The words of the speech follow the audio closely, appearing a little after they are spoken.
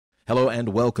Hello and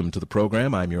welcome to the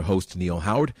program. I'm your host, Neal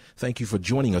Howard. Thank you for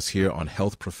joining us here on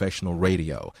Health Professional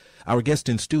Radio. Our guest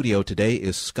in studio today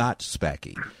is Scott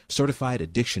Spackey, certified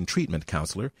addiction treatment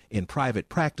counselor in private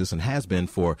practice and has been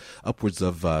for upwards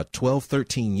of 12,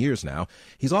 13 years now.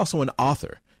 He's also an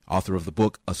author of the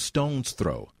book A Stone's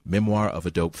Throw, Memoir of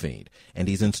a Dope Fiend. And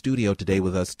he's in studio today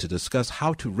with us to discuss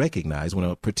how to recognize when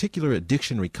a particular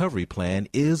addiction recovery plan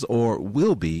is or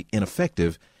will be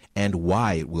ineffective and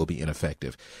why it will be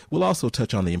ineffective. We'll also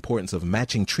touch on the importance of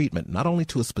matching treatment not only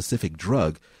to a specific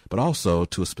drug, but also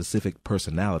to a specific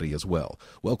personality as well.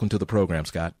 Welcome to the program,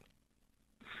 Scott.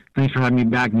 Thanks for having me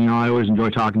back, Neal. I always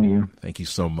enjoy talking to you. Thank you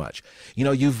so much. You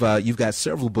know, you've got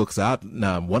several books out,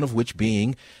 one of which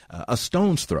being A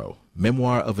Stone's Throw,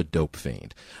 Memoir of a Dope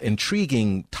Fiend.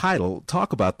 Intriguing title.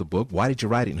 Talk about the book. Why did you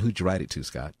write it, and who'd you write it to,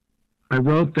 Scott? I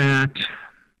wrote that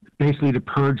basically to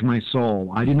purge my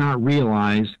soul. I did not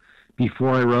realize before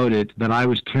I wrote it that I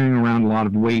was carrying around a lot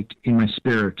of weight in my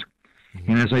spirit.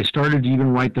 Mm-hmm. And as I started to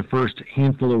even write the first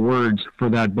handful of words for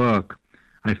that book,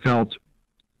 I felt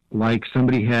like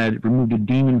somebody had removed a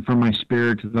demon from my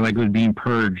spirit, that I was being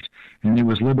purged. And it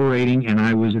was liberating, and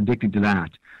I was addicted to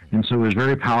that. And so it was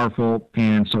very powerful,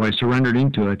 and so I surrendered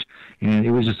into it. And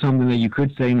it was just something that you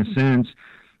could say, in a sense,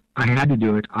 I had to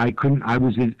do it. I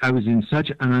was in such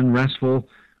an unrestful,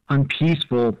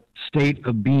 unpeaceful state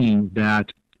of being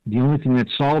that the only thing that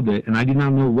solved it, and I did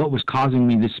not know what was causing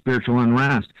me this spiritual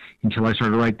unrest until I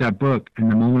started to write that book.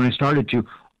 And the moment I started to,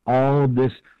 all of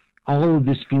this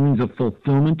feelings of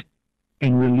fulfillment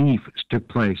and relief took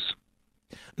place.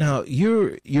 Now,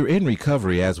 you're in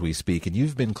recovery as we speak, and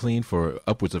you've been clean for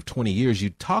upwards of 20 years. You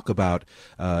talk about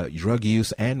drug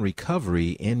use and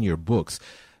recovery in your books.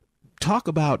 Talk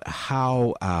about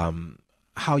how some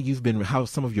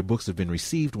of your books have been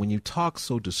received when you talk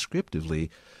so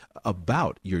descriptively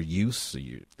about your use,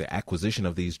 the acquisition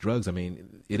of these drugs. I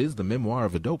mean, it is the memoir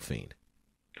of a dope fiend.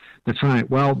 That's right.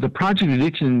 Well, the project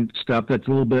addiction stuff, that's a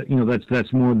little bit,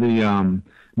 that's more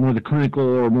the clinical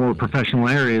or more professional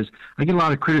areas. I get a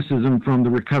lot of criticism from the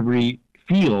recovery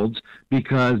fields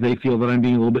because they feel that I'm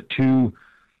being a little bit too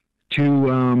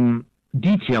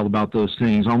detailed about those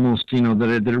things, almost,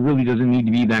 that it really doesn't need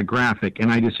to be that graphic,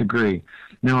 and I disagree.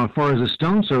 Now, as far as the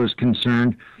Stone's Throw is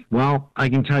concerned, well, I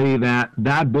can tell you that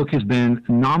book has been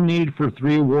nominated for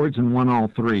 3 awards and won all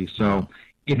 3. So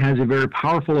it has a very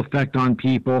powerful effect on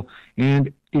people,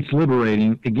 and it's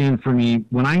liberating. Again, for me,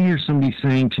 when I hear somebody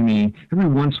saying to me, every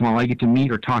once in a while I get to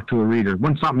meet or talk to a reader.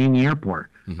 One stopped me in the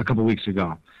airport a couple of weeks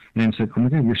ago and said, "Oh my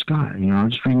God, you're Scott. I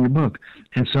was just reading your book."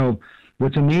 And so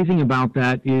what's amazing about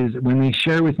that is when they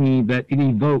share with me that it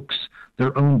evokes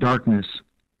their own darkness.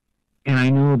 And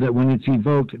I know that when it's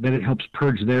evoked, that it helps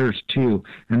purge theirs too.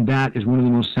 And that is one of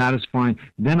the most satisfying.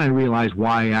 Then I realized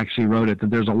why I actually wrote it, that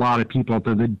there's a lot of people out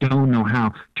there that don't know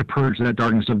how to purge that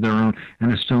darkness of their own.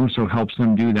 And the Stone's Throw helps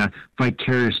them do that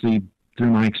vicariously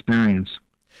through my experience.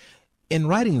 In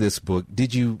writing this book,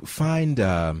 did you find,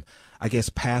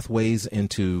 pathways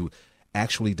into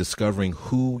actually discovering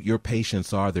who your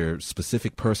patients are, their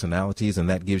specific personalities, and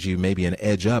that gives you maybe an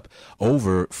edge up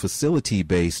over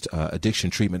facility-based addiction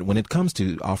treatment when it comes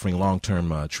to offering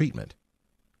long-term treatment?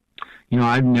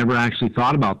 I've never actually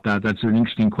thought about that. That's an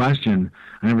interesting question.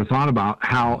 I never thought about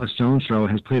how A Stone's Throw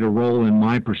has played a role in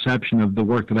my perception of the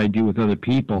work that I do with other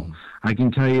people. I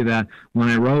can tell you that when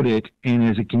I wrote it, and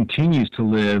as it continues to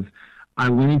live, I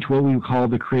went into what we would call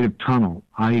the creative tunnel.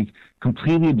 I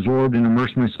completely absorbed and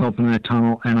immersed myself in that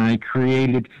tunnel, and I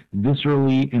created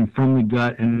viscerally and from the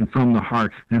gut and from the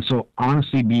heart. And so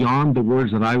honestly, beyond the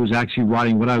words that I was actually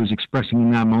writing, what I was expressing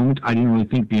in that moment, I didn't really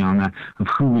think beyond that of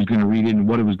who was going to read it and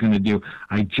what it was going to do.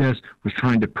 I just was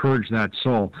trying to purge that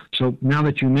soul. So now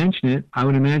that you mention it, I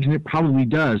would imagine it probably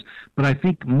does. But I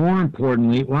think more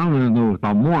importantly, well, I don't know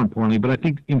about more importantly, but I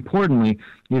think importantly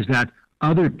is that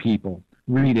other people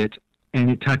read it and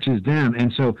it touches them.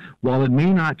 And so while it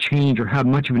may not change or have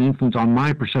much of an influence on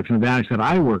my perception of addicts that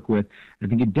I work with, I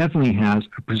think it definitely has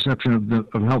a perception of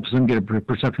helps them get a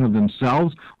perception of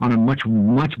themselves on a much,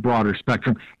 much broader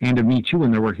spectrum, and of me too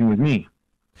when they're working with me.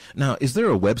 Now, is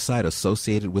there a website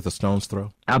associated with A Stone's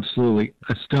Throw? Absolutely.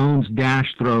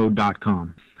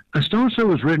 astones-throw.com. A Stone's Throw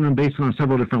was written and based on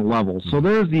several different levels. So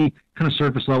there's the kind of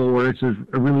surface level where it's a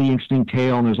really interesting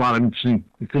tale and there's a lot of interesting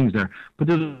things there. But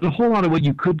there's a whole lot of what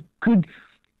you could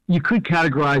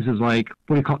categorize as like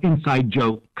what we call inside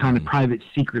joke, kind of private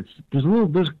secrets. There's a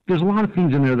lot of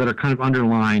things in there that are kind of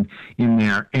underlined in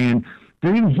there. And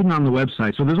they're even hidden on the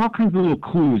website. So there's all kinds of little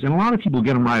clues, and a lot of people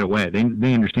get them right away.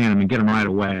 They understand them and get them right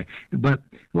away. But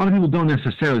a lot of people don't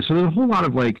necessarily. So there's a whole lot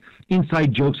of like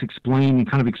inside jokes explained and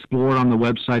kind of explored on the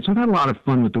website. So I've had a lot of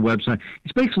fun with the website.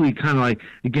 It's basically kind of like,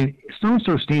 again, Stone's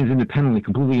Throw stands independently,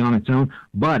 completely on its own.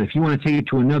 But if you want to take it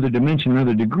to another dimension,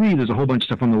 another degree, there's a whole bunch of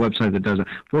stuff on the website that does it.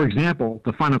 For example,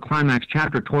 the final climax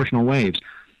chapter, Torsional Waves.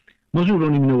 Most people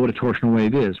don't even know what a torsional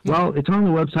wave is. Well, it's on the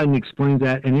website and explains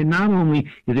that, and it not only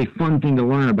is a fun thing to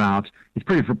learn about, it's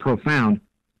pretty profound,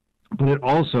 but it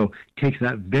also takes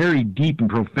that very deep and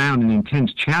profound and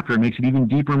intense chapter and makes it even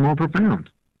deeper and more profound.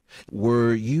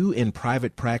 Were you in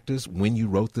private practice when you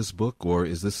wrote this book, or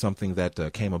is this something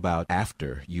that came about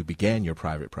after you began your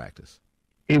private practice?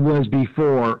 It was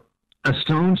before. A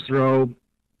Stone's Throw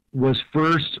was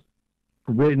first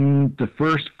written. The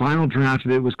first final draft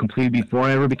of it was completed before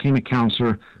I ever became a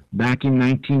counselor back in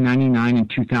 1999 and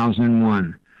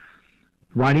 2001.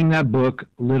 Writing that book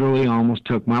literally almost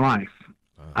took my life.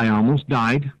 I almost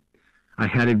died. I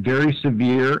had a very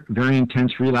severe, very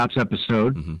intense relapse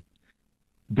episode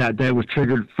that was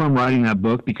triggered from writing that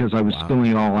book because I was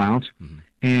spilling it all out.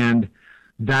 And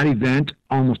that event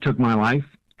almost took my life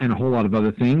and a whole lot of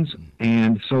other things.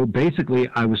 And so basically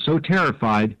I was so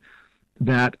terrified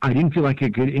that I didn't feel like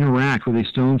I could interact with a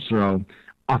Stone's Throw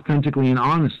authentically and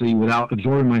honestly without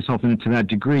absorbing myself into that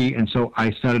degree, and so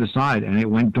I set it aside, and it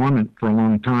went dormant for a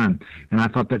long time. And I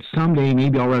thought that someday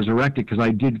maybe I'll resurrect it, because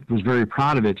I was very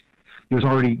proud of it. It was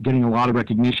already getting a lot of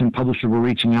recognition. Publishers were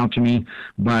reaching out to me,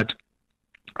 but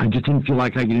I just didn't feel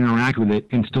like I could interact with it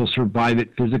and still survive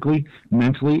it physically,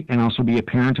 mentally, and also be a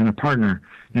parent and a partner.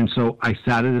 And so I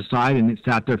sat it aside, and it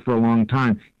sat there for a long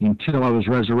time until I was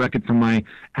resurrected from my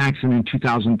accident in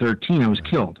 2013. I was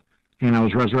killed, and I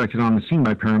was resurrected on the scene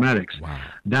by paramedics. Wow.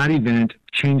 That event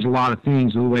changed a lot of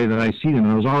things the way that I see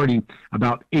them. I was already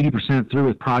about 80% through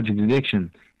with Project Addiction.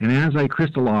 And as I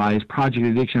crystallized Project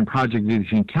Addiction and Project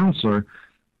Addiction Counselor,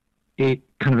 it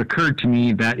kind of occurred to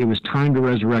me that it was time to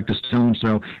resurrect a Stone's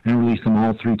Throw and release them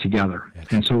all three together.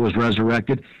 And so it was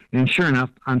resurrected. And sure enough,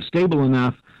 I'm stable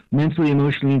enough mentally,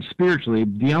 emotionally, and spiritually.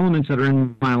 The elements that are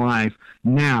in my life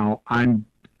now, I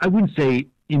wouldn't say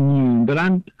immune, but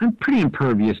I'm pretty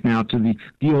impervious now to the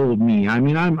old me. I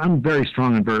mean, I'm very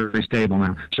strong and very, very stable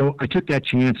now. So I took that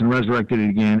chance and resurrected it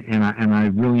again, and I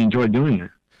really enjoyed doing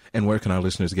it. And where can our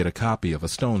listeners get a copy of A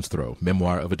Stone's Throw,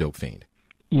 Memoir of a Dope Fiend?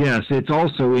 Yes, it's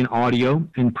also in audio,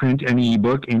 in print, and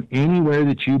ebook, and anywhere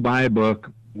that you buy a book,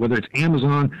 whether it's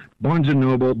Amazon, Barnes &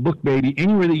 Noble, BookBaby,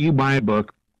 anywhere that you buy a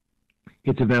book,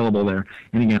 it's available there.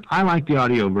 And again, I like the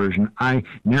audio version. I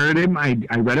narrated,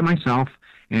 I read it myself,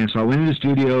 and so I went into the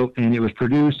studio, and it was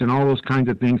produced and all those kinds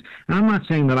of things. And I'm not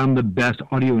saying that I'm the best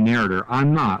audio narrator.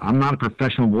 I'm not. I'm not a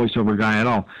professional voiceover guy at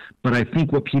all. But I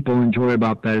think what people enjoy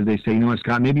about that is they say, you know what,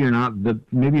 Scott, maybe you're not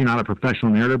a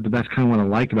professional narrator, but that's kind of what I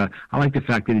like about it. I like the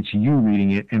fact that it's you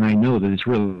reading it, and I know that it's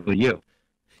really you.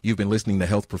 You've been listening to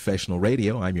Health Professional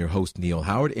Radio. I'm your host, Neal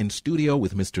Howard, in studio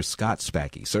with Mr. Scott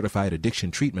Spackey, certified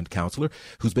addiction treatment counselor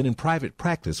who's been in private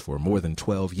practice for more than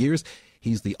 12 years.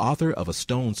 He's the author of A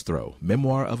Stone's Throw,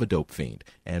 Memoir of a Dope Fiend,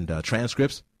 and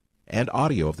transcripts and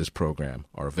audio of this program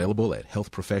are available at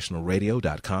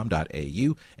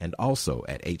healthprofessionalradio.com.au and also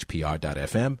at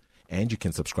hpr.fm, and you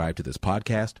can subscribe to this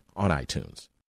podcast on iTunes.